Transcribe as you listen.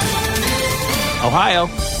Ohio,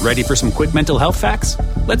 ready for some quick mental health facts?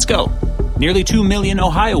 Let's go. Nearly 2 million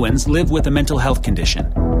Ohioans live with a mental health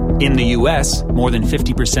condition. In the U.S., more than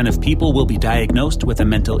 50% of people will be diagnosed with a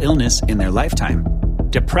mental illness in their lifetime.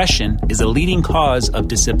 Depression is a leading cause of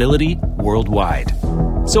disability worldwide.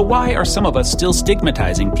 So why are some of us still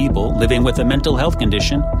stigmatizing people living with a mental health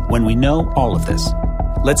condition when we know all of this?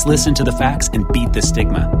 Let's listen to the facts and beat the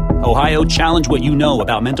stigma. Ohio, challenge what you know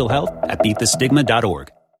about mental health at beatthestigma.org.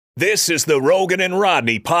 This is the Rogan and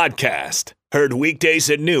Rodney podcast. Heard weekdays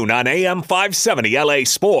at noon on AM 570 LA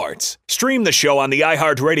Sports. Stream the show on the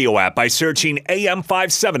iHeartRadio app by searching AM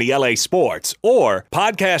 570 LA Sports, or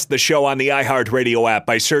podcast the show on the iHeartRadio app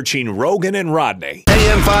by searching Rogan and Rodney.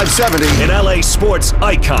 AM 570, an LA sports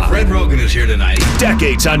icon. Fred Rogan is here tonight.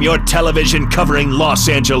 Decades on your television covering Los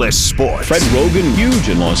Angeles sports. Fred Rogan, huge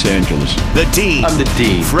in Los Angeles. The Dean. I'm the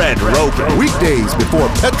Dean. Fred Rogan. Weekdays before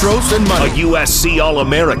Petros and Money. A USC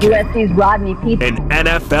All-American. USC's Rodney Peete. An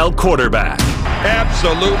NFL quarterback.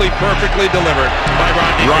 Absolutely perfectly delivered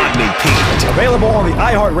by Rodney Peete. Available on the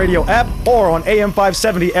iHeartRadio app or on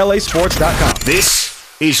AM570LAsports.com. This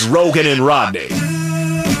is Rogan and Rodney.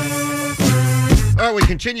 All right, we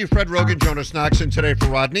continue. Fred Rogan, Jonas Knoxon today for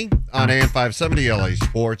Rodney on AM 570 LA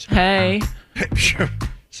Sports. Hey.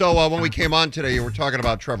 So when we came on today, you were talking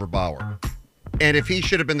about Trevor Bauer. And if he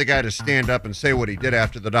should have been the guy to stand up and say what he did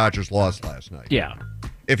after the Dodgers lost last night. Yeah.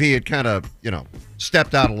 If he had kind of,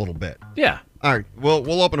 stepped out a little bit. Yeah. All right,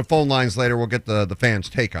 we'll open the phone lines later. We'll get the fans'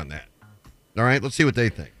 take on that. All right, let's see what they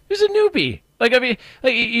think. He's a newbie.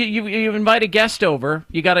 You invite a guest over.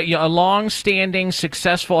 You got a long-standing,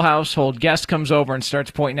 successful household. Guest comes over and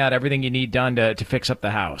starts pointing out everything you need done to fix up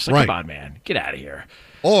the house. Come on, man. Get out of here.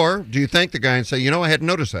 Or do you thank the guy and say, I hadn't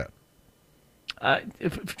noticed that?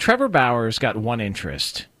 If Trevor Bauer's got one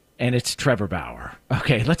interest, and it's Trevor Bauer.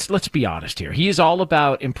 Okay, let's be honest here. He is all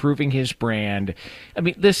about improving his brand. I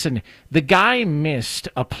mean, listen, the guy missed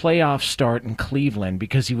a playoff start in Cleveland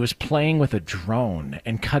because he was playing with a drone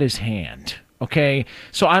and cut his hand. Okay,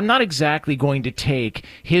 so I'm not exactly going to take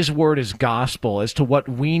his word as gospel as to what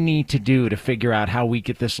we need to do to figure out how we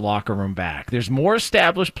get this locker room back. There's more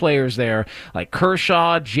established players there, like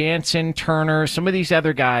Kershaw, Jansen, Turner, some of these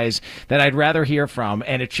other guys that I'd rather hear from,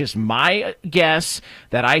 and it's just my guess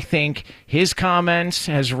that I think his comments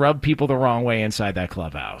has rubbed people the wrong way inside that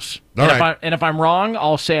clubhouse. And if I'm wrong,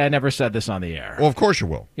 I'll say I never said this on the air. Well, of course you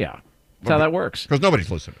will. Yeah, that's how that works. Because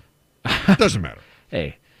nobody's listening. It doesn't matter.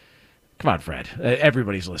 Hey. Come on, Fred.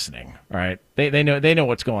 Everybody's listening. All right, they know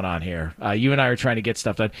what's going on here. You and I are trying to get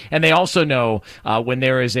stuff done, and they also know when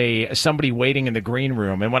there is somebody waiting in the green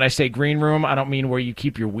room. And when I say green room, I don't mean where you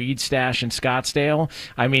keep your weed stash in Scottsdale.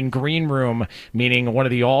 I mean green room, meaning one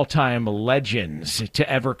of the all-time legends to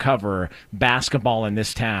ever cover basketball in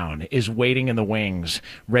this town is waiting in the wings,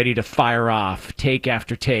 ready to fire off take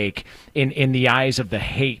after take in the eyes of the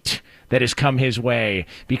hate that has come his way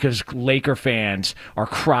because Laker fans are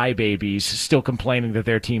crybabies still complaining that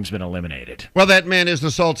their team's been eliminated. Well, that man is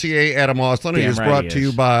the saltier Adam Auslund. He is brought to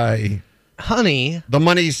you by Honey, the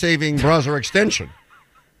money-saving browser extension.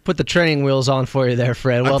 Put the training wheels on for you there,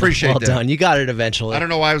 Fred. I appreciate that. Well done. You got it eventually. I don't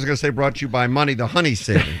know why I was going to say brought to you by Money, the honey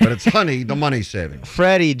saving, but it's Honey, the money saving.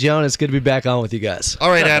 Freddie, Jonas, good to be back on with you guys. All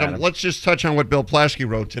right, Adam, let's just touch on what Bill Plaschke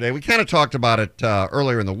wrote today. We kind of talked about it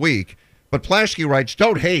earlier in the week, but Plaschke writes,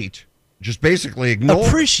 don't hate. Just basically ignore.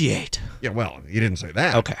 Appreciate. Yeah, well, you didn't say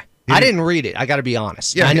that. Okay. I didn't read it. I got to be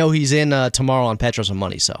honest. Yeah, I know he's in tomorrow on Petros and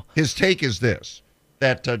Money, so. His take is this,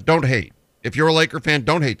 that don't hate. If you're a Laker fan,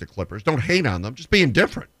 don't hate the Clippers. Don't hate on them. Just be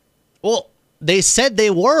indifferent. Well, they said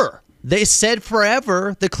they were. They said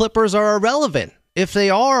forever the Clippers are irrelevant. If they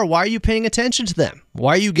are, why are you paying attention to them?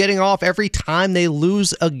 Why are you getting off every time they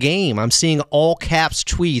lose a game? I'm seeing all caps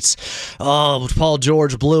tweets. Oh, Paul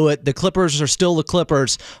George blew it. The Clippers are still the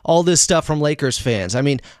Clippers. All this stuff from Lakers fans. I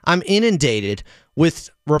mean, I'm inundated with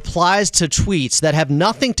replies to tweets that have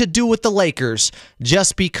nothing to do with the Lakers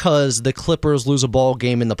just because the Clippers lose a ball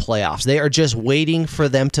game in the playoffs. They are just waiting for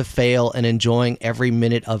them to fail and enjoying every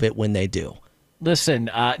minute of it when they do. Listen,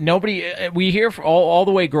 we hear all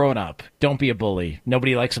the way growing up, don't be a bully.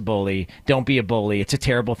 Nobody likes a bully. Don't be a bully. It's a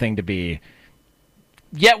terrible thing to be.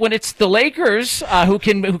 Yet when it's the Lakers who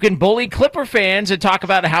can bully Clipper fans and talk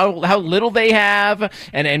about how little they have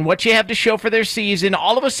and what you have to show for their season,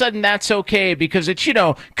 all of a sudden that's okay because it's,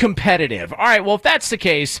 competitive. All right, well, if that's the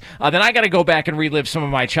case, then I got to go back and relive some of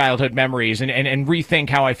my childhood memories and rethink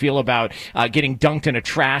how I feel about getting dunked in a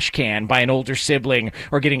trash can by an older sibling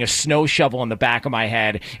or getting a snow shovel in the back of my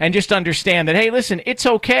head and just understand that, hey, listen, it's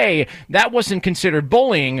okay. That wasn't considered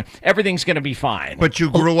bullying. Everything's going to be fine. But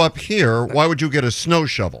you grew up here. Why would you get a snow snow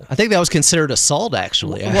shovel. I think that was considered assault,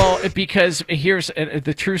 actually. Well, because here's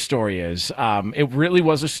the true story is it really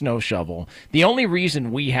was a snow shovel. The only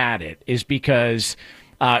reason we had it is because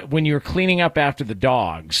when you were cleaning up after the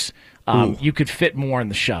dogs, you could fit more in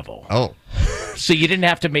the shovel. Oh. So you didn't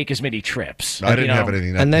have to make as many trips. I didn't have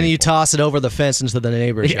anything that And then you painful. toss it over the fence into the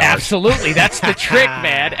neighbor's yard. Absolutely. That's the trick,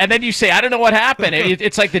 man. And then you say, I don't know what happened.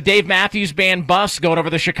 It's like the Dave Matthews Band bus going over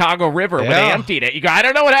the Chicago River when they emptied it. You go, I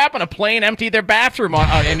don't know what happened. A plane emptied their bathroom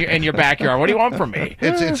in your backyard. What do you want from me?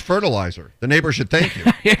 It's fertilizer. The neighbor should thank you.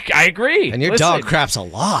 I agree. And your dog craps a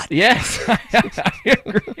lot. Yes, I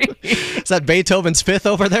agree. Is that Beethoven's Fifth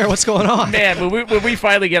over there? What's going on? Man, when we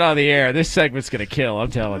finally get on the air, this segment's going to kill. I'm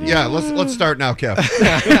telling you. Yeah, let's start now, Kev.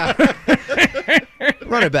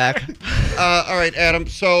 Run it back. All right, Adam.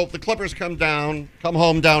 So the Clippers come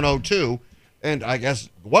home down 0-2, and I guess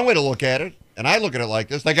one way to look at it, and I look at it like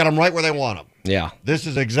this, they got them right where they want them. Yeah. This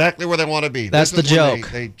is exactly where they want to be. That's This the is when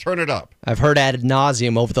joke. They turn it up. I've heard ad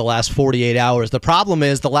nauseum over the last 48 hours. The problem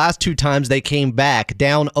is the last two times they came back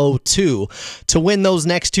down 0-2 to win those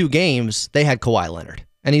next two games, they had Kawhi Leonard.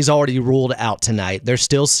 And he's already ruled out tonight. They're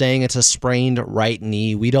still saying it's a sprained right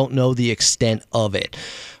knee. We don't know the extent of it.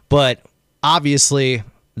 But obviously,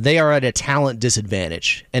 they are at a talent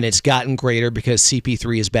disadvantage, and it's gotten greater because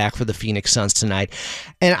CP3 is back for the Phoenix Suns tonight.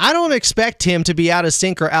 And I don't expect him to be out of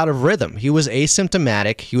sync or out of rhythm. He was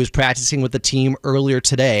asymptomatic. He was practicing with the team earlier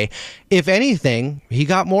today. If anything, he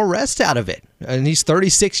got more rest out of it. And he's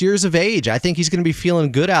 36 years of age. I think he's going to be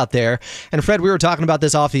feeling good out there. And Fred, we were talking about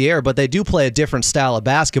this off the air, but they do play a different style of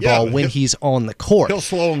basketball when he's on the court. He'll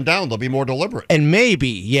slow him down. They'll be more deliberate. And maybe,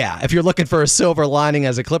 yeah, if you're looking for a silver lining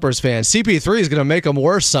as a Clippers fan, CP3 is going to make them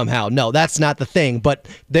worse somehow. No, that's not the thing. But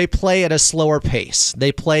they play at a slower pace.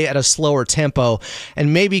 They play at a slower tempo.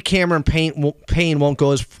 And maybe Cameron Payne won't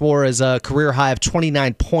go as far as a career high of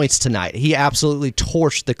 29 points tonight. He absolutely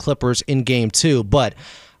torched the Clippers in Game 2, but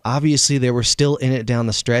obviously, they were still in it down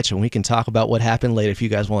the stretch, and we can talk about what happened later if you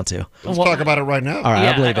guys want to. Let's talk about it right now. All right,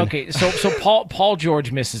 I believe in. Okay, so Paul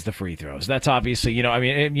George misses the free throws. That's obviously,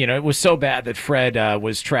 it was so bad that Fred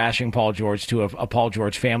was trashing Paul George to a Paul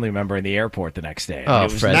George family member in the airport the next day. Oh,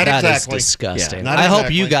 Fred, not that exactly. is disgusting. Yeah, I hope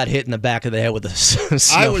exactly. you got hit in the back of the head with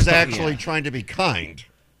a I was actually trying to be kind.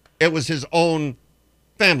 It was his own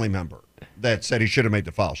family member that said he should have made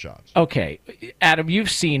the foul shots. Okay, Adam, you've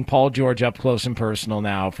seen Paul George up close and personal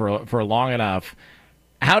now for long enough.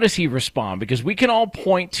 How does he respond? Because we can all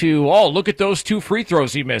point to, look at those two free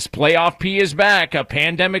throws he missed. Playoff P is back, a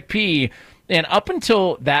pandemic P. And up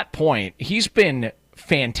until that point, he's been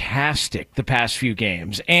fantastic the past few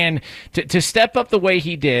games. And to step up the way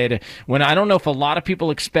he did, when I don't know if a lot of people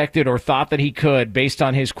expected or thought that he could, based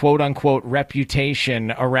on his quote-unquote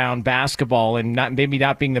reputation around basketball and maybe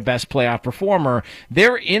not being the best playoff performer,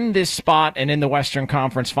 they're in this spot and in the Western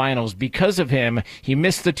Conference Finals because of him. He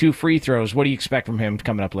missed the two free throws. What do you expect from him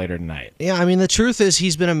coming up later tonight? Yeah, I mean, the truth is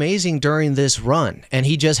he's been amazing during this run, and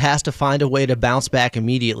he just has to find a way to bounce back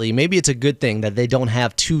immediately. Maybe it's a good thing that they don't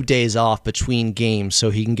have 2 days off between games so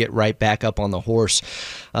he can get right back up on the horse,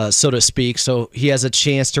 so to speak, so he has a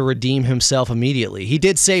chance to redeem himself immediately. He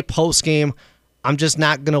did say post-game, I'm just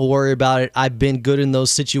not going to worry about it. I've been good in those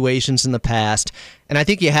situations in the past. And I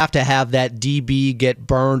think you have to have that DB get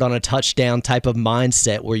burned on a touchdown type of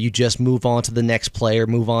mindset where you just move on to the next player,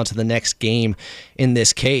 move on to the next game in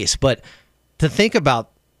this case. But to think about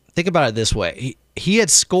it this way, he had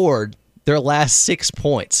scored their last 6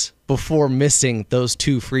 points before missing those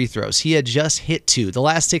two free throws. He had just hit two. The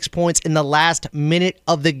last 6 points in the last minute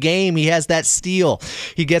of the game. He has that steal.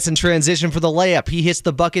 He gets in transition for the layup. He hits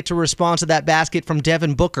the bucket to respond to that basket from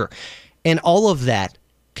Devin Booker. And all of that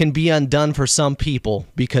can be undone for some people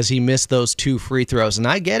because he missed those two free throws. And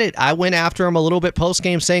I get it. I went after him a little bit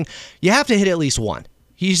post-game saying, you have to hit at least one.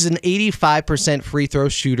 He's an 85% free throw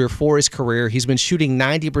shooter for his career. He's been shooting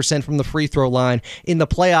 90% from the free throw line in the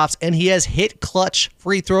playoffs, and he has hit clutch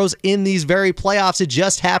free throws in these very playoffs. It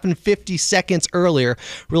just happened 50 seconds earlier,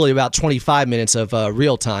 really about 25 minutes of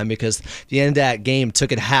real time because the end of that game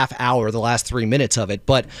took a half hour, the last 3 minutes of it.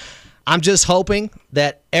 But I'm just hoping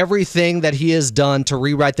that everything that he has done to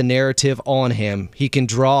rewrite the narrative on him, he can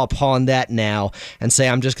draw upon that now and say,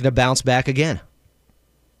 I'm just going to bounce back again.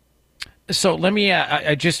 So let me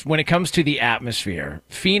just, when it comes to the atmosphere,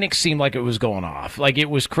 Phoenix seemed like it was going off. Like it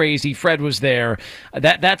was crazy. Fred was there.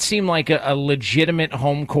 That seemed like a legitimate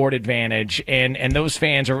home court advantage. And those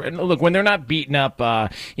fans are, look, when they're not beating up,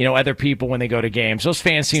 other people when they go to games, those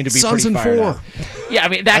fans seem to be Suns pretty fired up. Yeah, I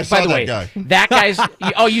mean, by the way, that guy's,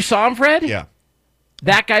 you saw him, Fred? Yeah.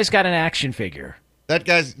 That guy's got an action figure. That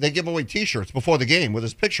guy's, they give away T-shirts before the game with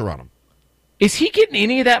his picture on them. Is he getting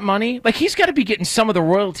any of that money? Like, he's got to be getting some of the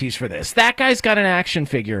royalties for this. That guy's got an action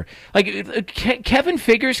figure. Like, Kevin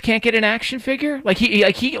Figures can't get an action figure. Like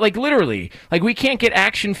literally, like we can't get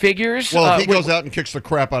action figures. Well, if he goes out and kicks the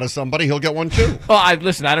crap out of somebody, he'll get one too. Well,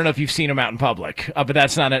 listen. I don't know if you've seen him out in public, but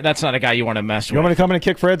that's not a guy you want to mess with. You want me to come in and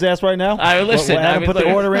kick Fred's ass right now? Listen. Put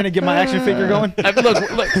the order in and get my action figure going.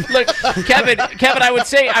 Look, Kevin.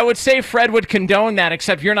 I would say Fred would condone that,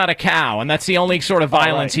 except you're not a cow, and that's the only sort of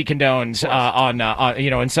violence he condones.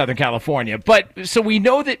 In Southern California. But so we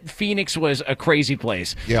know that Phoenix was a crazy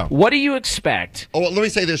place. Yeah. What do you expect? Oh, well, let me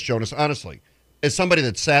say this, Jonas, honestly. As somebody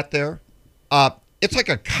that sat there, it's like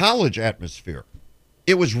a college atmosphere.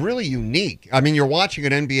 It was really unique. I mean, you're watching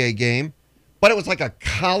an NBA game, but it was like a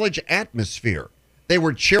college atmosphere. They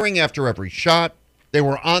were cheering after every shot. They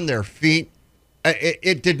were on their feet.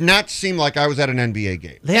 It did not seem like I was at an NBA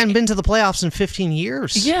game. They hadn't been to the playoffs in 15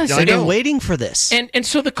 years. Yes. They've been waiting for this. And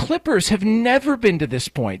so the Clippers have never been to this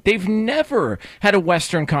point. They've never had a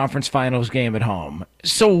Western Conference Finals game at home.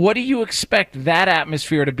 So what do you expect that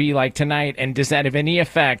atmosphere to be like tonight? And does that have any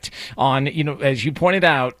effect on, as you pointed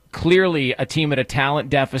out, clearly a team at a talent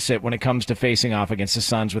deficit when it comes to facing off against the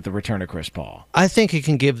Suns with the return of Chris Paul? I think it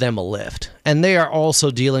can give them a lift. And they are also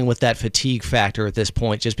dealing with that fatigue factor at this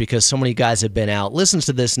point just because so many guys have been out. Listen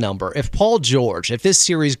to this number. If Paul George, if this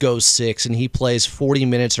series goes 6 and he plays 40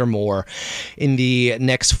 minutes or more in the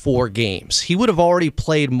next 4 games, he would have already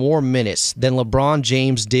played more minutes than LeBron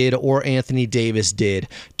James did or Anthony Davis did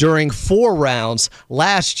during 4 rounds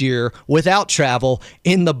last year without travel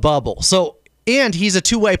in the bubble. And he's a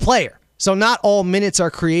two-way player. So not all minutes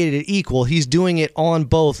are created equal. He's doing it on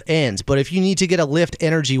both ends. But if you need to get a lift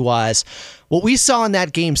energy-wise, what we saw in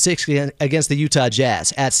that Game 6 against the Utah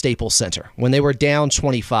Jazz at Staples Center, when they were down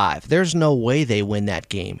 25, there's no way they win that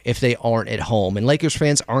game if they aren't at home. And Lakers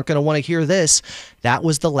fans aren't going to want to hear this. That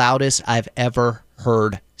was the loudest I've ever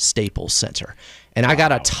heard Staples Center. And I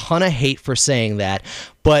got a ton of hate for saying that.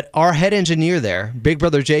 But our head engineer there, Big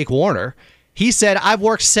Brother Jake Warner, he said, I've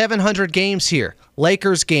worked 700 games here.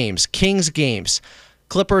 Lakers games, Kings games,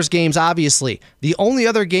 Clippers games, obviously. The only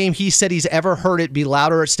other game he said he's ever heard it be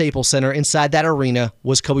louder at Staples Center inside that arena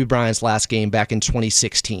was Kobe Bryant's last game back in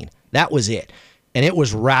 2016. That was it. And it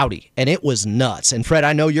was rowdy, and it was nuts. And, Fred,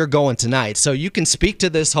 I know you're going tonight, so you can speak to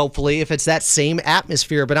this, hopefully, if it's that same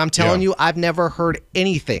atmosphere. But I'm telling you, I've never heard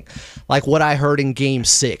anything like what I heard in Game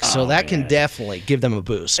 6. So that can definitely give them a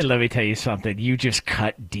boost. And let me tell you something. You just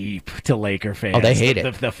cut deep to Laker fans. Oh, they hate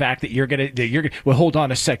it. The fact that you're going to – well, hold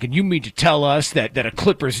on a second. You mean to tell us that a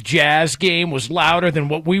Clippers-Jazz game was louder than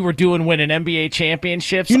what we were doing winning NBA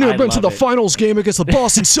championships? You never been to the finals game against the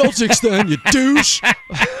Boston Celtics then, you douche.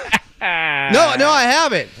 No, I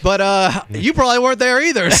haven't. But you probably weren't there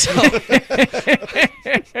either. So.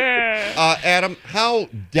 Adam, how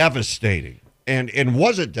devastating, and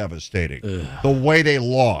was it devastating, the way they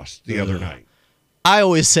lost the other night? I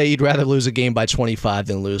always say you'd rather lose a game by 25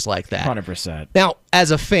 than lose like that. 100%. Now,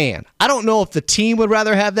 as a fan, I don't know if the team would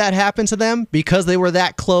rather have that happen to them because they were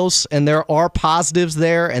that close and there are positives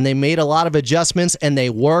there and they made a lot of adjustments and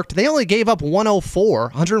they worked. They only gave up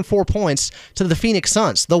 104 points to the Phoenix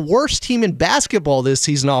Suns. The worst team in basketball this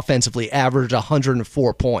season offensively averaged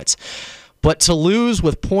 104 points. But to lose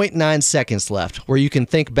with 0.9 seconds left, where you can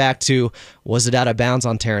think back to, was it out of bounds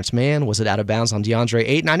on Terrence Mann? Was it out of bounds on DeAndre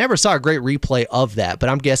Ayton? I never saw a great replay of that, but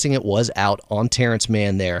I'm guessing it was out on Terrence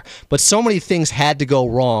Mann there. But so many things had to go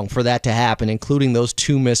wrong for that to happen, including those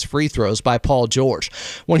 2 missed free throws by Paul George.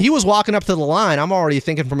 When he was walking up to the line, I'm already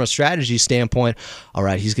thinking from a strategy standpoint, all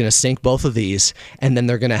right, he's going to sink both of these, and then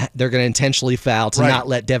they're going to intentionally foul to not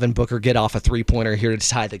let Devin Booker get off a three-pointer here to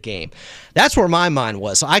tie the game. That's where my mind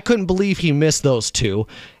was. So I couldn't believe he missed those 2.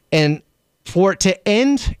 And for it to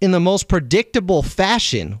end in the most predictable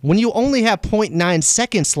fashion, when you only have 0.9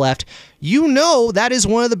 seconds left, you know that is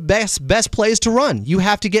one of the best plays to run. You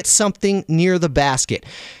have to get something near the basket.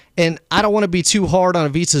 And I don't want to be too hard on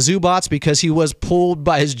Ivica Zubac because he was pulled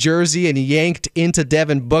by his jersey and yanked into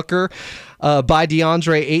Devin Booker by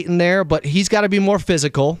DeAndre Ayton there, but he's got to be more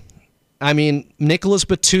physical. I mean, Nicholas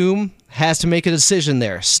Batum has to make a decision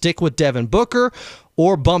there. Stick with Devin Booker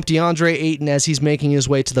or bump DeAndre Ayton as he's making his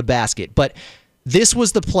way to the basket. But this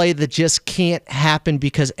was the play that just can't happen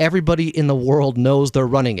because everybody in the world knows they're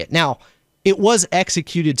running it. Now, it was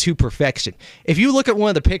executed to perfection. If you look at one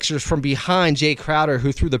of the pictures from behind Jay Crowder,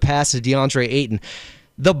 who threw the pass to DeAndre Ayton,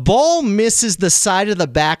 the ball misses the side of the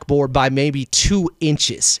backboard by maybe 2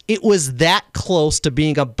 inches. It was that close to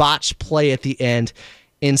being a botched play at the end.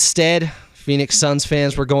 Instead, Phoenix Suns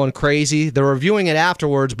fans were going crazy. They're reviewing it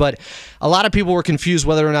afterwards, but a lot of people were confused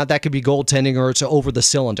whether or not that could be goaltending or it's over the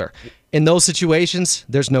cylinder. In those situations,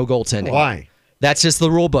 there's no goaltending. Why? That's just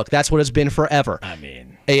the rule book. That's what it's been forever. I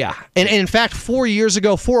mean, yeah. And in fact, 4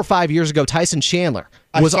 or 5 years ago, Tyson Chandler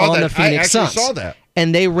was on the Phoenix Suns. I saw that.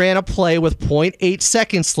 And they ran a play with 0.8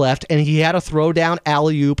 seconds left, and he had a throw down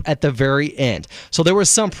alley-oop at the very end. So there was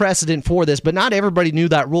some precedent for this, but not everybody knew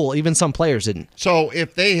that rule. Even some players didn't. So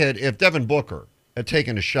if Devin Booker had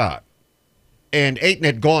taken a shot and Ayton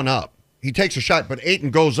had gone up, he takes a shot, but Ayton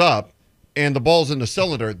goes up, and the ball's in the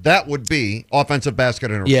cylinder, that would be offensive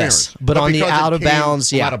basket interference. Yes, but on the out of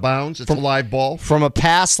bounds, out of bounds, it's a live ball. From a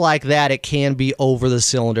pass like that, it can be over the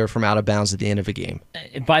cylinder from out of bounds at the end of a game.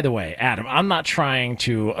 By the way, Adam, I'm not trying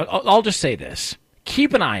to. I'll just say this: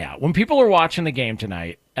 keep an eye out when people are watching the game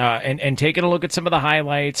tonight and taking a look at some of the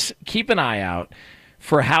highlights. Keep an eye out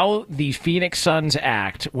for how the Phoenix Suns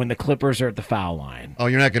act when the Clippers are at the foul line. Oh,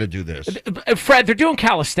 you're not going to do this. Fred, they're doing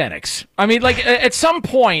calisthenics. I mean, like, at some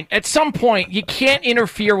point, you can't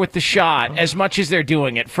interfere with the shot as much as they're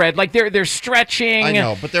doing it, Fred. Like, they're stretching. I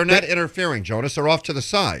know, but they're not interfering, Jonas. They're off to the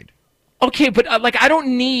side. Okay, but I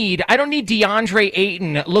don't need DeAndre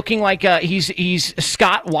Ayton looking like he's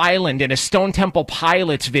Scott Weiland in a Stone Temple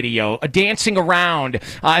Pilots video, dancing around,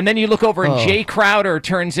 and then you look over and Jay Crowder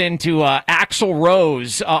turns into Axl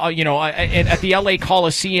Rose, at the LA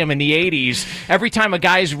Coliseum in the '80s. Every time a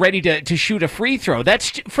guy's ready to shoot a free throw,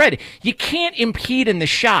 that's Fred. You can't impede in the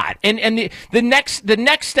shot, and the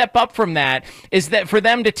next step up from that is that for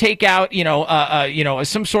them to take out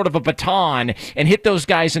some sort of a baton and hit those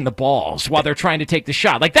guys in the ball while they're trying to take the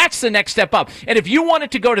shot. Like, that's the next step up. And if you want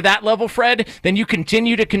it to go to that level, Fred, then you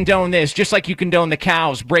continue to condone this, just like you condone the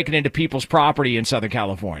cows breaking into people's property in Southern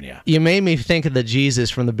California. You made me think of the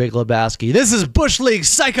Jesus from the Big Lebowski. This is Bush League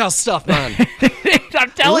psycho stuff, man. I'm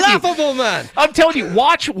telling Laughable, man. I'm telling you,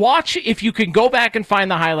 watch if you can go back and find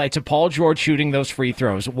the highlights of Paul George shooting those free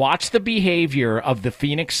throws. Watch the behavior of the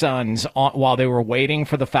Phoenix Suns while they were waiting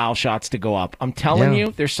for the foul shots to go up. I'm telling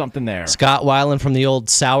you, there's something there. Scott Weiland from the old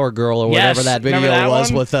Sour Girl or whatever that video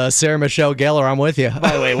was with Sarah Michelle Gellar. I'm with you.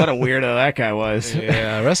 By the way, what a weirdo that guy was.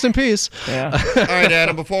 Yeah, rest in peace. Yeah. All right,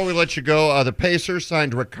 Adam, before we let you go, the Pacers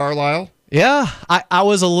signed Rick Carlisle. Yeah, I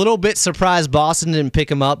was a little bit surprised Boston didn't pick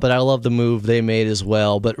him up, but I love the move they made as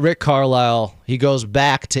well. But Rick Carlisle, he goes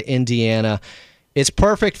back to Indiana. It's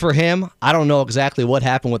perfect for him. I don't know exactly what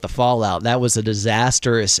happened with the fallout. That was a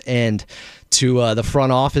disastrous end to the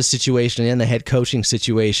front office situation and the head coaching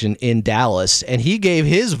situation in Dallas. And he gave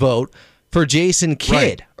his vote for Jason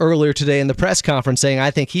Kidd earlier today in the press conference, saying,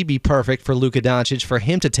 I think he'd be perfect for Luka Doncic for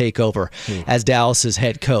him to take over as Dallas's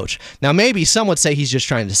head coach. Now, maybe some would say he's just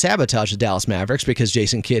trying to sabotage the Dallas Mavericks because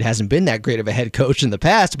Jason Kidd hasn't been that great of a head coach in the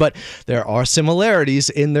past, but there are similarities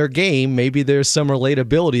in their game. Maybe there's some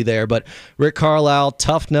relatability there, but Rick Carlisle,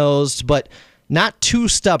 tough-nosed, but not too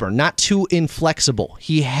stubborn, not too inflexible.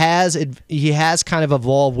 He has kind of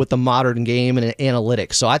evolved with the modern game and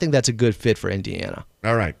analytics, so I think that's a good fit for Indiana.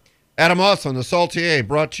 All right. Adam Auslund, the Saltier,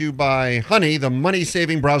 brought to you by Honey, the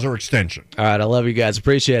money-saving browser extension. All right, I love you guys.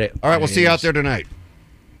 Appreciate it. All right, we'll see you out there tonight.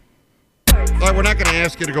 All right, we're not going to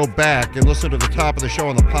ask you to go back and listen to the top of the show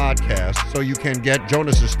on the podcast so you can get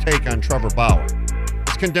Jonas's take on Trevor Bauer.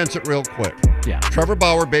 Let's condense it real quick. Yeah. Trevor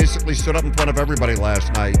Bauer basically stood up in front of everybody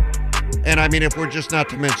last night. And, I mean, if we're just not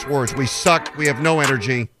to mince words, we suck. We have no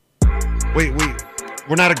energy. We're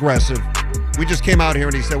not aggressive. We just came out here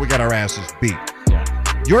and he said we got our asses beat.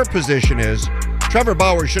 Your position is Trevor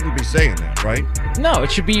Bauer shouldn't be saying that, right? No,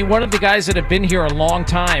 it should be one of the guys that have been here a long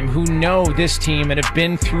time who know this team and have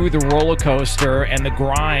been through the roller coaster and the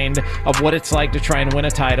grind of what it's like to try and win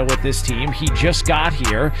a title with this team. He just got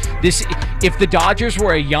here. If the Dodgers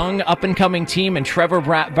were a young, up-and-coming team and Trevor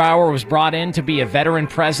Bauer was brought in to be a veteran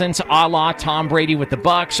presence, a la Tom Brady with the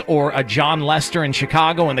Bucks or a John Lester in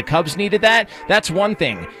Chicago and the Cubs needed that, that's one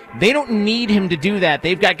thing. They don't need him to do that.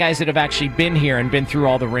 They've got guys that have actually been here and been through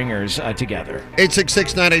all the ringers together.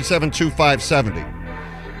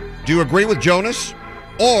 866-987-2570. Do you agree with Jonas?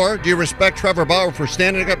 Or do you respect Trevor Bauer for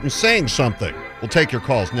standing up and saying something? We'll take your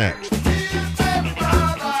calls next.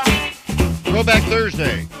 Throwback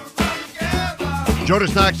Thursday.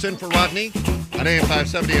 Jonas knocks in for Rodney on AM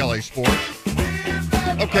 570 LA Sports.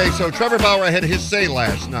 Okay, so Trevor Bauer had his say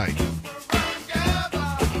last night.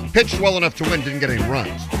 Pitched well enough to win, didn't get any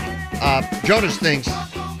runs. Jonas thinks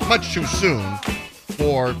much too soon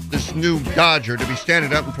for this new Dodger to be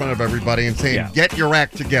standing up in front of everybody and saying, get your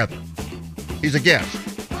act together. He's a guest.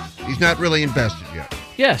 He's not really invested yet.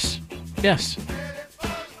 Yes.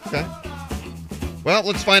 Okay. Well,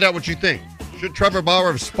 let's find out what you think. Should Trevor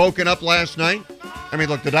Bauer have spoken up last night? I mean,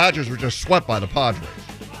 look, the Dodgers were just swept by the Padres.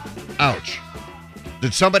 Ouch.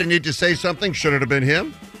 Did somebody need to say something? Should it have been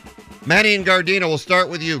him? Manny and Gardena, we'll start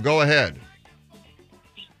with you. Go ahead.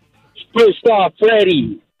 First off,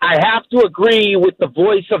 Freddie, I have to agree with the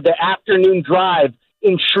voice of the afternoon drive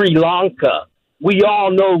in Sri Lanka. We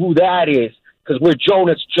all know who that is because we're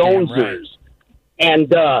Jonas Jonesers. Right.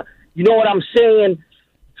 And you know what I'm saying?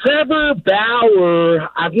 Trevor Bauer,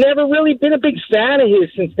 I've never really been a big fan of his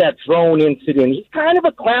since that drone incident. He's kind of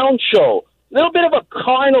a clown show, a little bit of a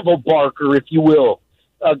carnival barker, if you will.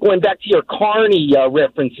 Going back to your Carney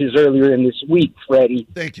references earlier in this week, Freddie.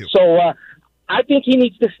 Thank you. So I think he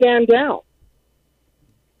needs to stand down.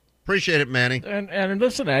 Appreciate it, Manny. And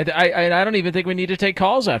listen, I don't even think we need to take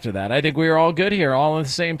calls after that. I think we were all good here, all on the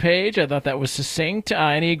same page. I thought that was succinct,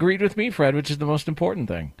 and he agreed with me, Fred, which is the most important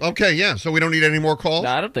thing. Okay, yeah, so we don't need any more calls?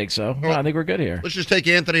 No, I don't think so. No, I think we're good here. Let's just take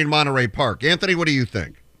Anthony in Monterey Park. Anthony, what do you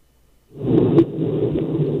think?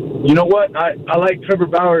 You know what? I like Trevor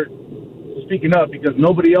Bauer speaking up because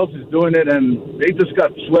nobody else is doing it, and they just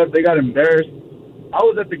got swept. They got embarrassed. I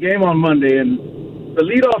was at the game on Monday, and the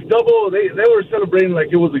leadoff double, they were celebrating like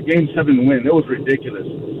it was a Game 7 win. It was ridiculous.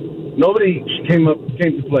 Nobody came to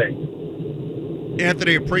play.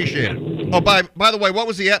 Anthony, appreciate it. Oh, by the way, what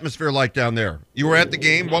was the atmosphere like down there? You were at the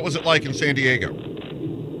game. What was it like in San Diego?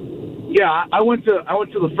 Yeah, I went to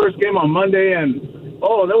the first game on Monday, and there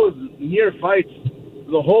was near fights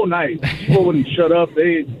the whole night. People wouldn't shut up.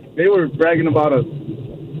 They were bragging. Well,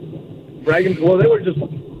 they were just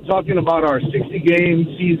talking about our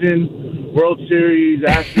 60-game season. World Series,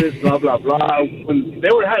 asterisk, blah blah blah. When they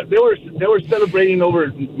were celebrating over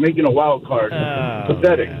making a wild card.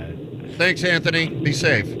 Pathetic. Thanks, Anthony. Be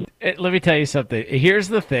safe. Let me tell you something. Here's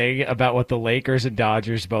the thing about what the Lakers and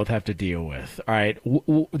Dodgers both have to deal with. All right,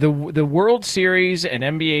 the World Series and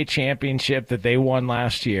NBA championship that they won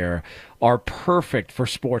last year are perfect for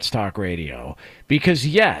sports talk radio because,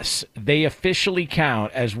 yes, they officially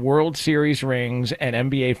count as World Series rings and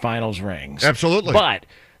NBA Finals rings. Absolutely. But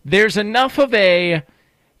there's enough of but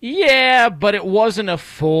it wasn't a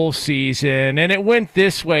full season, and it went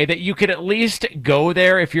this way that you could at least go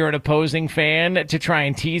there if you're an opposing fan to try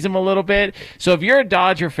and tease them a little bit. So if you're a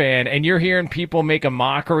Dodger fan and you're hearing people make a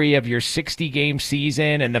mockery of your 60-game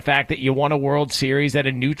season and the fact that you won a World Series at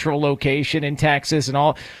a neutral location in Texas and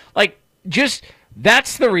all,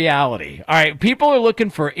 that's the reality. All right, people are looking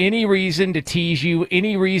for any reason to tease you,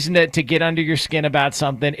 any reason to get under your skin about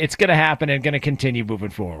something. It's going to happen and going to continue moving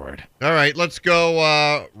forward. All right, let's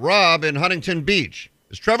go. Rob in Huntington Beach.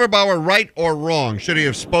 Is Trevor Bauer right or wrong? Should he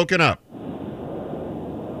have spoken up?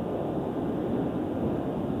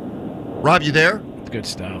 Rob, you there? Good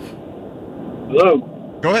stuff.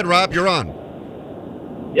 Hello. Go ahead, Rob. You're on.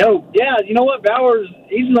 Yo, yeah, you know what?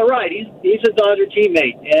 He's in the right. He's a Dodger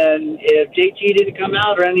teammate. And if JT didn't come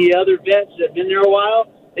out or any other vets that have been there a while,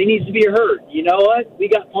 they need to be heard. You know what? We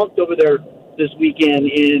got punked over there this weekend.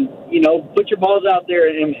 And, put your balls out there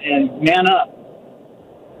and man up.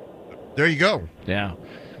 There you go. Yeah.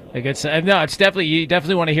 It's definitely, you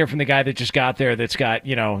definitely want to hear from the guy that just got there that's got,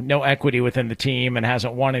 no equity within the team and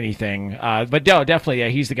hasn't won anything. But no,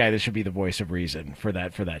 definitely, he's the guy that should be the voice of reason for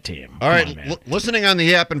that team. All right, listening on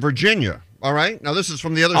the app in Virginia. All right, now this is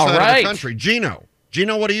from the other side of the country. Gino,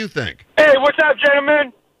 what do you think? Hey, what's up,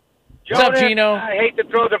 gentlemen? What's up, Gino? I hate to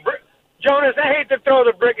throw the brick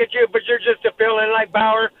at you, but you're just a fill-in like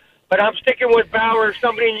Bauer. But I'm sticking with Bauer.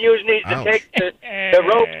 Somebody in news needs to take the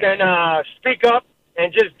ropes and speak up.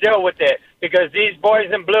 And just deal with it because these boys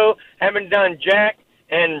in blue haven't done jack.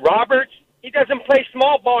 And Roberts, he doesn't play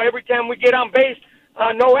small ball every time we get on base.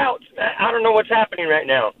 No outs. I don't know what's happening right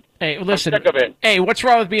now. Hey, listen. I'm sick of it. Hey, what's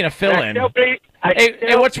wrong with being a fill-in? I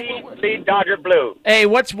still bleed Dodger blue. Hey,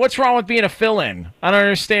 what's wrong with being a fill-in? I don't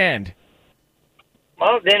understand.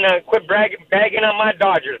 Well, then quit bagging on my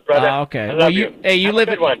Dodgers, brother. Okay. You live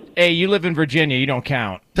in Virginia. You don't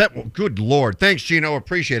count. Good Lord. Thanks, Gino.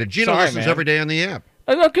 Appreciate it. Gino listens every day on the app.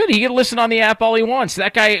 Oh, good. He can listen on the app all he wants.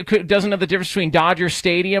 That guy doesn't know the difference between Dodger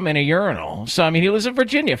Stadium and a urinal. So, he lives in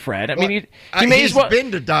Virginia, Fred. He may as well. He's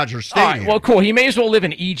been to Dodger Stadium. All right, well, cool. He may as well live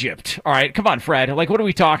in Egypt. All right, come on, Fred. What are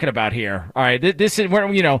we talking about here? All right, this is where,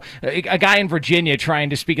 a guy in Virginia trying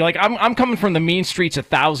to speak. I'm coming from the mean streets of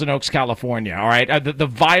Thousand Oaks, California. All right, the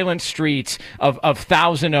violent streets of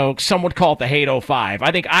Thousand Oaks. Some would call it the Hate 05.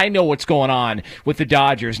 I think I know what's going on with the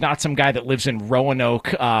Dodgers, not some guy that lives in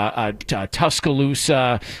Roanoke, Tuscaloosa,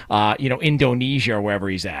 Indonesia or wherever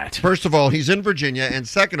he's at. First of all, he's in Virginia, and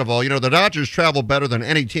second of all, the Dodgers travel better than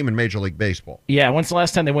any team in Major League Baseball. Yeah, when's the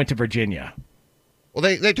last time they went to Virginia? Well,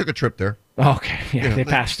 they took a trip there. Okay, they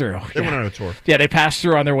passed through. They went on a tour. Yeah, they passed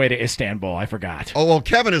through on their way to Istanbul. I forgot. Oh, well,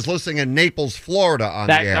 Kevin is listening in Naples, Florida on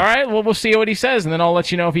the app. All right, well, we'll see what he says, and then I'll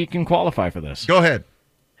let you know if he can qualify for this. Go ahead.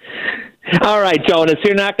 All right, Jonas,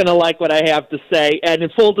 you're not going to like what I have to say. And in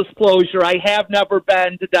full disclosure, I have never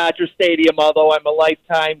been to Dodger Stadium, although I'm a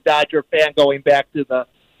lifetime Dodger fan going back to the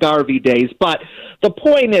Garvey days. But the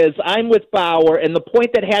point is, I'm with Bauer, and the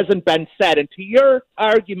point that hasn't been said, and to your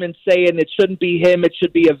argument saying it shouldn't be him, it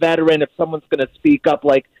should be a veteran if someone's going to speak up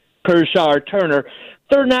like Kershaw or Turner,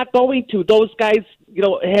 they're not going to. Those guys,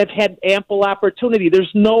 have had ample opportunity.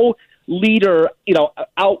 There's no leader,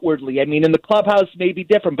 outwardly. I mean, in the clubhouse may be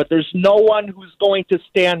different, but there's no one who's going to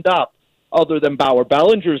stand up other than Bauer.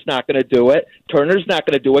 Bellinger's not going to do it. Turner's not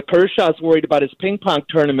going to do it. Kershaw's worried about his ping pong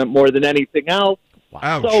tournament more than anything else.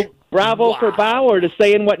 Wow. So bravo for Bauer to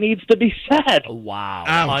saying what needs to be said.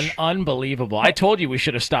 Wow. Unbelievable. I told you we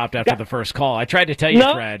should have stopped after the first call. I tried to tell you,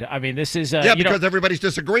 Fred. I mean, this is... because everybody's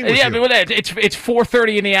disagreeing with you. Yeah, but it's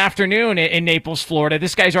 4:30 in the afternoon in Naples, Florida.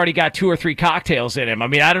 This guy's already got 2 or 3 cocktails in him. I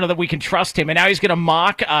mean, I don't know that we can trust him. And now he's going to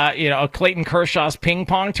mock, Clayton Kershaw's ping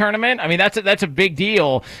pong tournament. I mean, that's a big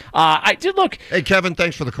deal. I did look... Hey, Kevin,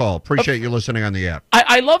 thanks for the call. Appreciate you listening on the app.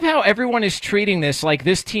 I love how everyone is treating this like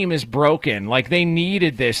this team is broken, like they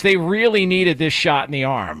needed this. They really needed this shot in the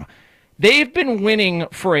arm. They've been winning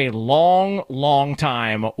for a long, long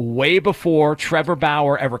time, way before Trevor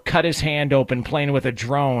Bauer ever cut his hand open playing with a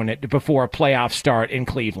drone before a playoff start in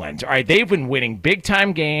Cleveland. All right, they've been winning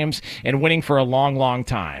big-time games and winning for a long, long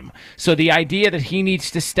time. So the idea that he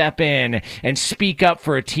needs to step in and speak up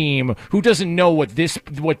for a team who doesn't know what this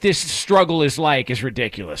struggle is like is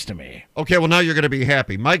ridiculous to me. Okay, well, now you're going to be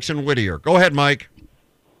happy. Mike's in Whittier. Go ahead, Mike.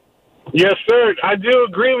 Yes, sir. I do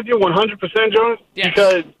agree with you 100%, Jonas,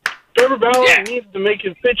 because Trevor Bauer needs to make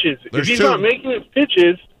his pitches. If he's not making his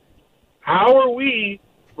pitches, how are we,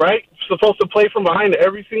 supposed to play from behind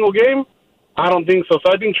every single game? I don't think so.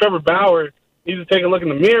 So I think Trevor Bauer needs to take a look in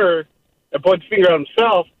the mirror and point the finger at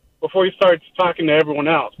himself before he starts talking to everyone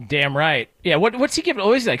else. Damn right. Yeah, what's he giving?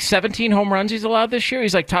 Oh, is he like 17 home runs he's allowed this year?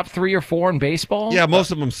 He's like top 3 or 4 in baseball? Yeah,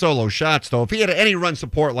 most of them solo shots, though. If he had any run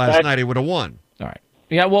support last night, he would have won. All right.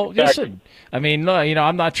 Yeah, well, listen, I mean,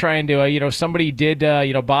 I'm not trying to, somebody did,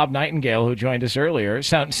 Bob Nightingale, who joined us earlier,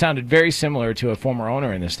 sounded very similar to a former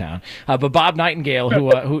owner in this town. But Bob Nightingale,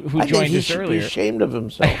 who joined us earlier. Be ashamed of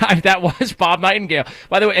himself. That was Bob Nightingale.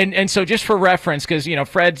 By the way, and so just for reference, because,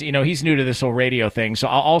 Fred's, he's new to this whole radio thing, so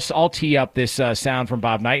I'll tee up this sound from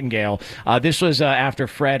Bob Nightingale. This was after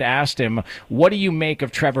Fred asked him, what do you make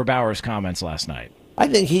of Trevor Bauer's comments last night? I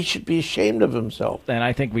think he should be ashamed of himself. And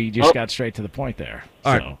I think we just got straight to the point there.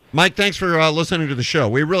 All right. Mike, thanks for listening to the show.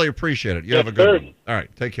 We really appreciate it. You have a good one. All right,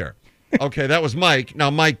 take care. Okay, that was Mike. Now,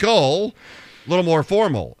 Michael, a little more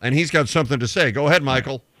formal, and he's got something to say. Go ahead,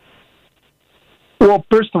 Michael. Well,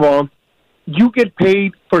 first of all, you get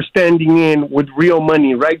paid for standing in with real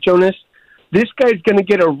money, right, Jonas? This guy's going to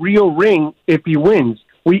get a real ring if he wins.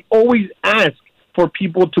 We always ask for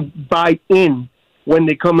people to buy in when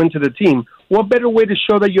they come into the team. What better way to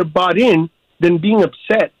show that you're bought in than being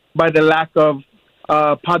upset by the lack of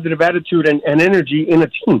positive attitude and energy in a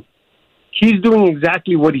team? He's doing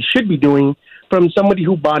exactly what he should be doing from somebody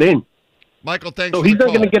who bought in. Michael, thanks. So he's not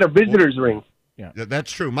going to get a visitor's ring. Yeah,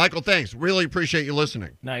 that's true. Michael, thanks. Really appreciate you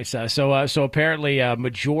listening. Nice. So apparently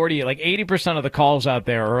majority, like 80% of the calls out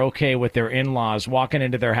there are okay with their in-laws walking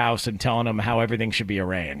into their house and telling them how everything should be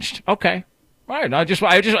arranged. Okay. All right, I just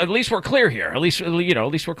at least we're clear here. At least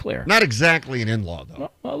we're clear. Not exactly an in-law though.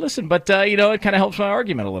 Well listen, but it kind of helps my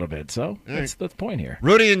argument a little bit. So that's the point here.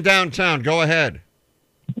 Rudy in downtown, go ahead.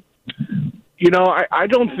 I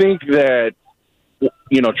don't think that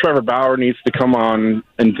Trevor Bauer needs to come on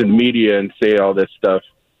into the media and say all this stuff.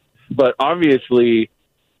 But obviously,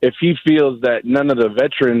 if he feels that none of the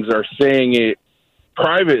veterans are saying it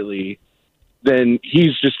privately, then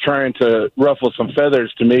he's just trying to ruffle some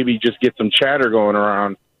feathers to maybe just get some chatter going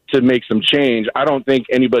around to make some change. I don't think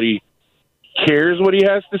anybody cares what he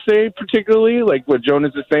has to say, particularly like what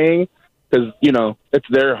Jonas is saying, because, it's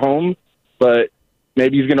their home, but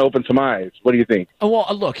maybe he's going to open some eyes. What do you think? Oh, well,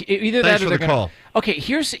 look, either Thanks that or for they're the call. Okay,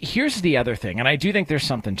 here's the other thing, and I do think there's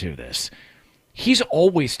something to this. He's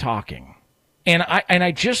always talking. And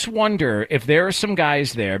I just wonder if there are some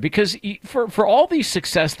guys there, because for all the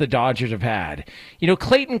success the Dodgers have had,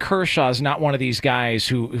 Clayton Kershaw is not one of these guys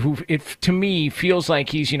who to me feels like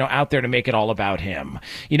he's out there to make it all about him.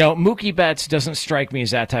 Mookie Betts doesn't strike me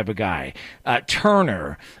as that type of guy.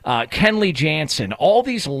 Turner, Kenley Jansen, all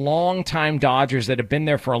these longtime Dodgers that have been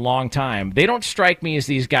there for a long time, they don't strike me as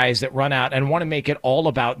these guys that run out and want to make it all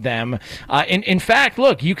about them. In fact,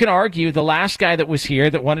 look, you can argue the last guy that was here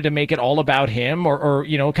that wanted to make it all about him or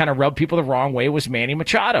kind of rub people the wrong way was Manny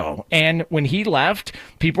Machado. And when he left,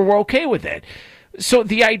 people were okay with it. So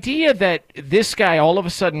the idea that this guy all of a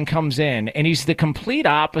sudden comes in and he's the complete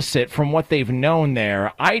opposite from what they've known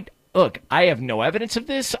there, I have no evidence of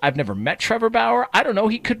this. I've never met Trevor Bauer. I don't know.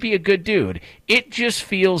 He could be a good dude. It just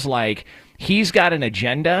feels like he's got an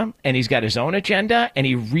agenda, and he's got his own agenda, and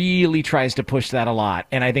he really tries to push that a lot.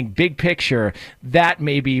 And I think big picture, that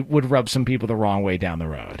maybe would rub some people the wrong way down the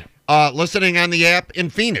road. Listening on the app in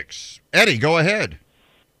Phoenix. Eddie, go ahead.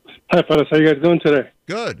 Hi, fellas. How you guys doing today?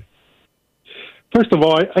 Good. First of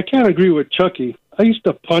all, I can't agree with Chucky. I used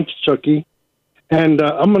to punch Chucky, and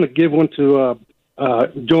I'm going to give one to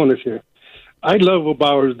Jonas here. I love what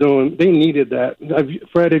Bauer's doing. They needed that.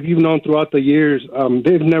 Fred, if you've known throughout the years,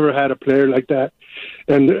 they've never had a player like that.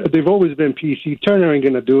 And they've always been PC. Turner ain't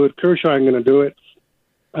going to do it. Kershaw ain't going to do it.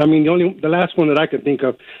 I mean, the last one that I could think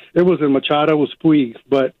of, it wasn't Machado, it was Puig.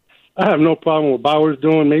 But I have no problem with Bauer's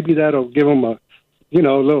doing. Maybe that'll give them a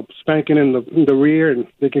little spanking in the rear, and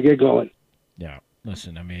they can get going. Yeah.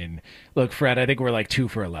 Listen, I mean, look, Fred, I think we're like 2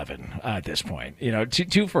 for 11 at this point.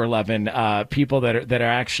 2 for 11 people that are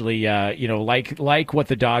actually, like what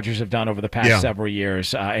the Dodgers have done over the past several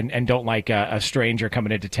years and don't like a stranger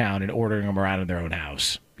coming into town and ordering them around in their own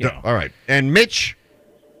house. All right. And Mitch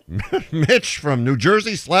from New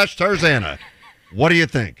Jersey /Tarzana. What do you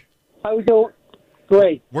think? How we doing?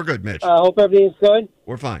 Great. We're good, Mitch. I hope everything's good.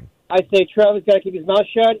 We're fine. I say Trevor's got to keep his mouth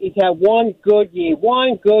shut. He's had one good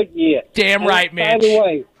year. Damn right, Mitch. By the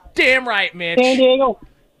way, damn right, Mitch. San Diego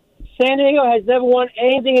has never won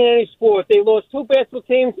anything in any sport. They lost 2 basketball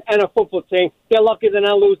teams and a football team. They're lucky they're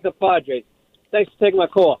not losing the Padres. Thanks for taking my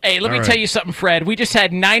call. Hey, let me tell you something, Fred. We just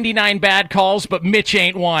had 99 bad calls, but Mitch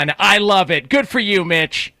ain't one. I love it. Good for you,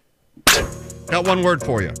 Mitch. Got one word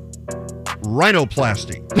for you.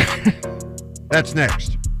 Rhinoplasty. That's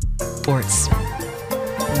next. Sports.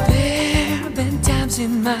 There have been times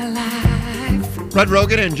in my life. Fred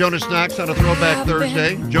Rogan and Jonas Knox on a Throwback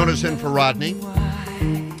Thursday. Jonas in for Rodney.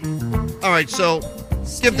 All right, so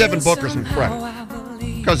give Devin Booker some credit.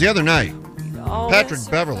 Because the other night, Patrick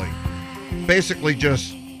Beverly basically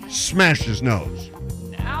just smashed his nose.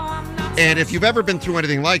 And if you've ever been through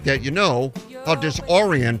anything like that, you know how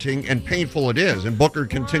disorienting and painful it is. And Booker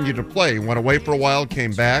continued to play. Went away for a while,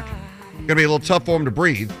 came back. Going to be a little tough for him to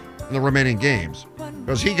breathe in the remaining games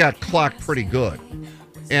because he got clocked pretty good.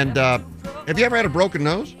 And have you ever had a broken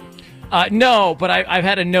nose? No, but I've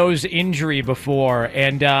had a nose injury before.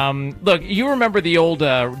 And look, you remember the old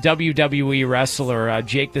WWE wrestler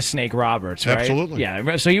Jake the Snake Roberts, right? Absolutely.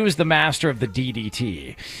 Yeah, so he was the master of the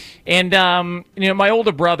DDT. And, my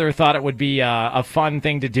older brother thought it would be a fun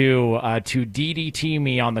thing to do to DDT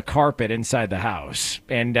me on the carpet inside the house.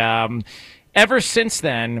 And ever since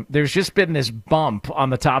then, there's just been this bump on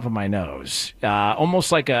the top of my nose,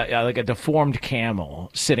 almost like a deformed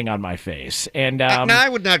camel sitting on my face. And now I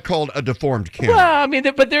would not call it a deformed camel. Well, I mean,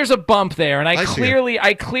 but there's a bump there, and I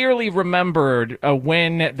clearly remembered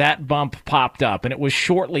when that bump popped up, and it was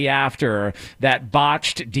shortly after that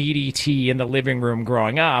botched DDT in the living room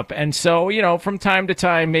growing up. And so, from time to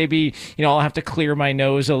time, maybe I'll have to clear my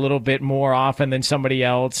nose a little bit more often than somebody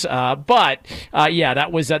else. But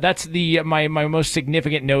that's my most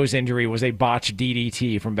significant nose injury was a botched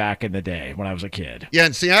DDT from back in the day when I was a kid. Yeah,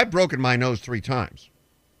 and see, I've broken my nose 3 times.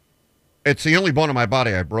 It's the only bone in my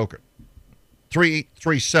body I've broken. Three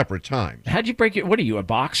separate times. How'd you break it? What are you, a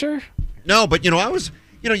boxer? No, but I was,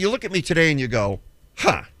 you look at me today and you go,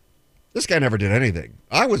 this guy never did anything.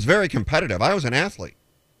 I was very competitive. I was an athlete.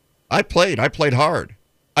 I played hard.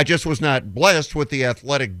 I just was not blessed with the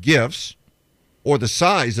athletic gifts or the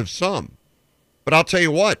size of some. But I'll tell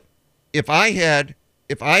you what, if I had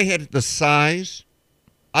the size,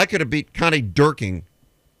 I could have beat Connie Durking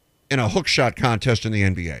in a hook shot contest in the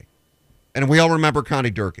NBA. And we all remember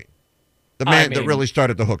Connie Durking, the man that really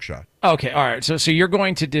started the hook shot. Okay, all right. So you're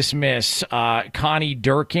going to dismiss Connie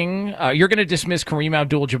Durking. You're going to dismiss Kareem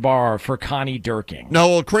Abdul-Jabbar for Connie Durking. No,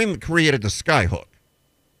 well, Kareem created the sky hook.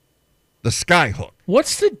 The sky hook.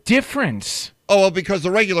 What's the difference? Oh, well, because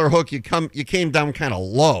the regular hook, you came down kind of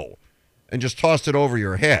low and just tossed it over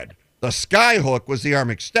your head. The sky hook was the arm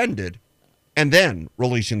extended and then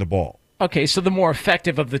releasing the ball. Okay, so the more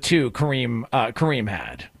effective of the two, Kareem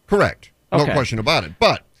had. Correct. No Okay. question about it.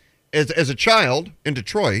 But as a child in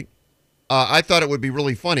Detroit, I thought it would be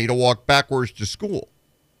really funny to walk backwards to school.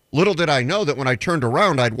 Little did I know that when I turned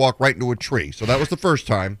around, I'd walk right into a tree. So that was the first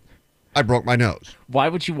time I broke my nose. Why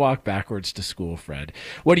would you walk backwards to school, Fred?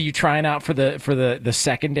 What are you trying out for the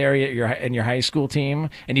secondary in your high school team?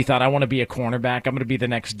 And you thought, I want to be a cornerback. I'm going to be the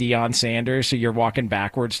next Deion Sanders. So you're walking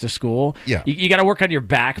backwards to school. Yeah. You got to work on your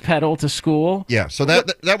back pedal to school. Yeah. So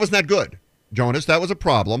that was not good, Jonas. That was a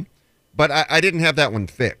problem. But I didn't have that one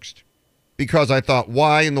fixed because I thought,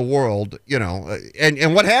 why in the world,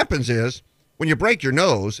 and what happens is when you break your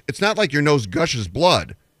nose, it's not like your nose gushes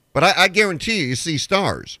blood, but I guarantee you see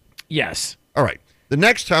stars. Yes. All right. The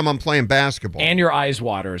next time I'm playing basketball. And your eyes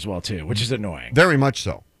water as well, too, which is annoying. Very much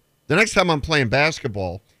so. The next time I'm playing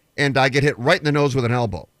basketball and I get hit right in the nose with an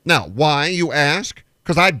elbow. Now, why, you ask?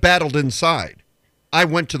 Because I battled inside. I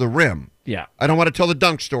went to the rim. Yeah. I don't want to tell the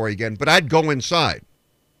dunk story again, but I'd go inside.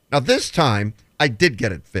 Now, this time, I did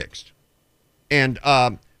get it fixed. And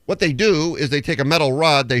what they do is they take a metal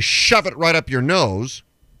rod, they shove it right up your nose,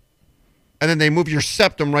 and then they move your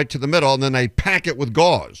septum right to the middle, and then they pack it with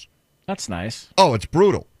gauze. That's nice. Oh, it's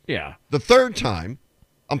brutal. Yeah. The third time,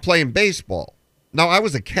 I'm playing baseball. Now, I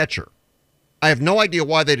was a catcher. I have no idea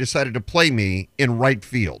why they decided to play me in right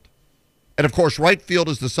field. And, of course, right field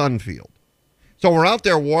is the sun field. So we're out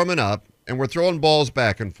there warming up, and we're throwing balls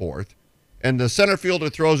back and forth. And the center fielder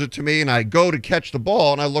throws it to me, and I go to catch the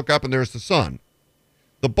ball, and I look up, and there's the sun.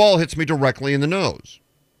 The ball hits me directly in the nose.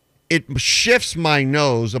 It shifts my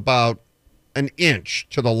nose about an inch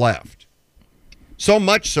to the left. So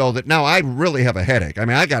much so that now I really have a headache. I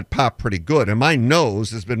mean, I got popped pretty good, and my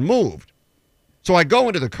nose has been moved. So I go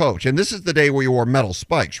into the coach, and this is the day where you wore metal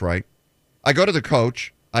spikes, right? I go to the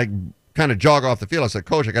coach. I kind of jog off the field. I said,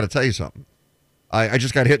 Coach, I got to tell you something. I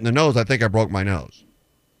just got hit in the nose. I think I broke my nose.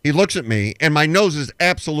 He looks at me, and my nose is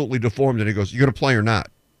absolutely deformed, and he goes, you going to play or not?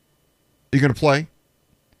 Are you going to play?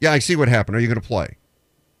 Yeah, I see what happened. Are you going to play?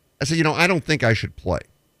 I said, I don't think I should play.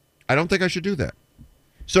 I don't think I should do that.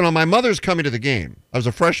 So now my mother's coming to the game. I was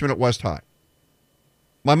a freshman at West High.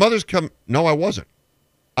 My mother's no, I wasn't.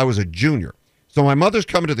 I was a junior. So my mother's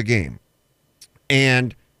coming to the game,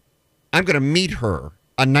 and I'm going to meet her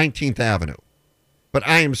on 19th Avenue. But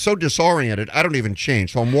I am so disoriented, I don't even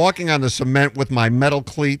change. So I'm walking on the cement with my metal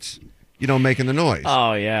cleats, making the noise.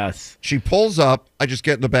 Oh, yes. She pulls up. I just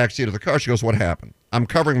get in the back seat of the car. She goes, what happened? I'm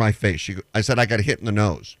covering my face. I said, I got hit in the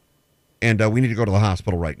nose, and we need to go to the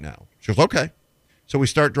hospital right now. She goes, okay. So we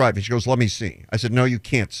start driving. She goes, let me see. I said, no, you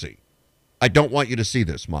can't see. I don't want you to see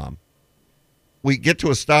this, Mom. We get to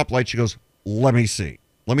a stoplight. She goes, let me see.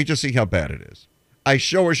 Let me just see how bad it is. I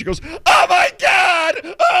show her. She goes, oh, my God.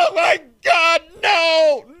 Oh, my God.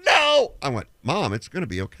 No. I went, Mom, it's going to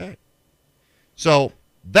be okay. So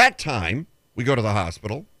that time, we go to the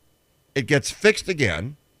hospital. It gets fixed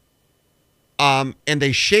again. And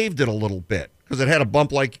they shaved it a little bit because it had a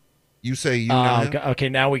bump like you say you now. Okay,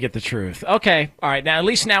 now we get the truth. Okay, all right. Now at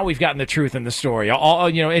least now we've gotten the truth in the story.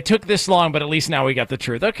 It took this long, but at least now we got the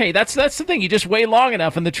truth. Okay, that's the thing. You just wait long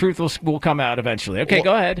enough, and the truth will come out eventually. Okay,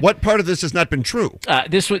 go ahead. What part of this has not been true?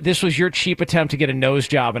 This was your cheap attempt to get a nose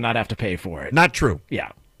job and not have to pay for it. Not true.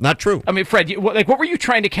 Yeah. Not true. I mean, Fred, what were you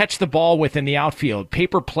trying to catch the ball with in the outfield?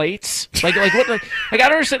 Paper plates? Like what? Like I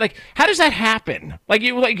don't understand. Like, how does that happen? Well,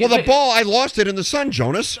 the ball, I lost it in the sun,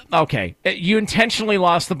 Jonas. Okay, you intentionally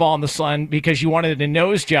lost the ball in the sun because you wanted a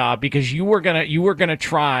nose job because you were gonna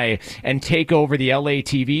try and take over the LA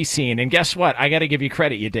TV scene. And guess what? I got to give you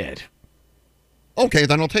credit. You did. Okay,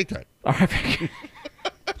 then I'll take that. All right.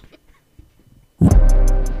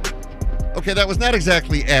 Okay, that was not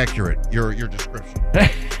exactly accurate, your description. I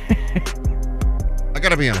got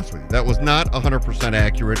to be honest with you. That was not 100%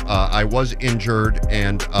 accurate. I was injured,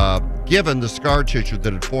 and given the scar tissue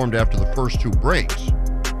that had formed after the first two breaks,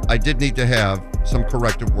 I did need to have some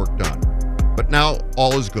corrective work done. But now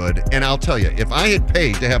all is good, and I'll tell you, if I had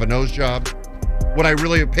paid to have a nose job, would I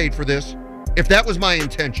really have paid for this? If that was my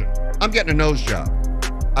intention, I'm getting a nose job,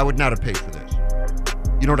 I would not have paid for this.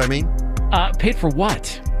 You know what I mean? Paid for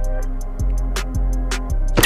what?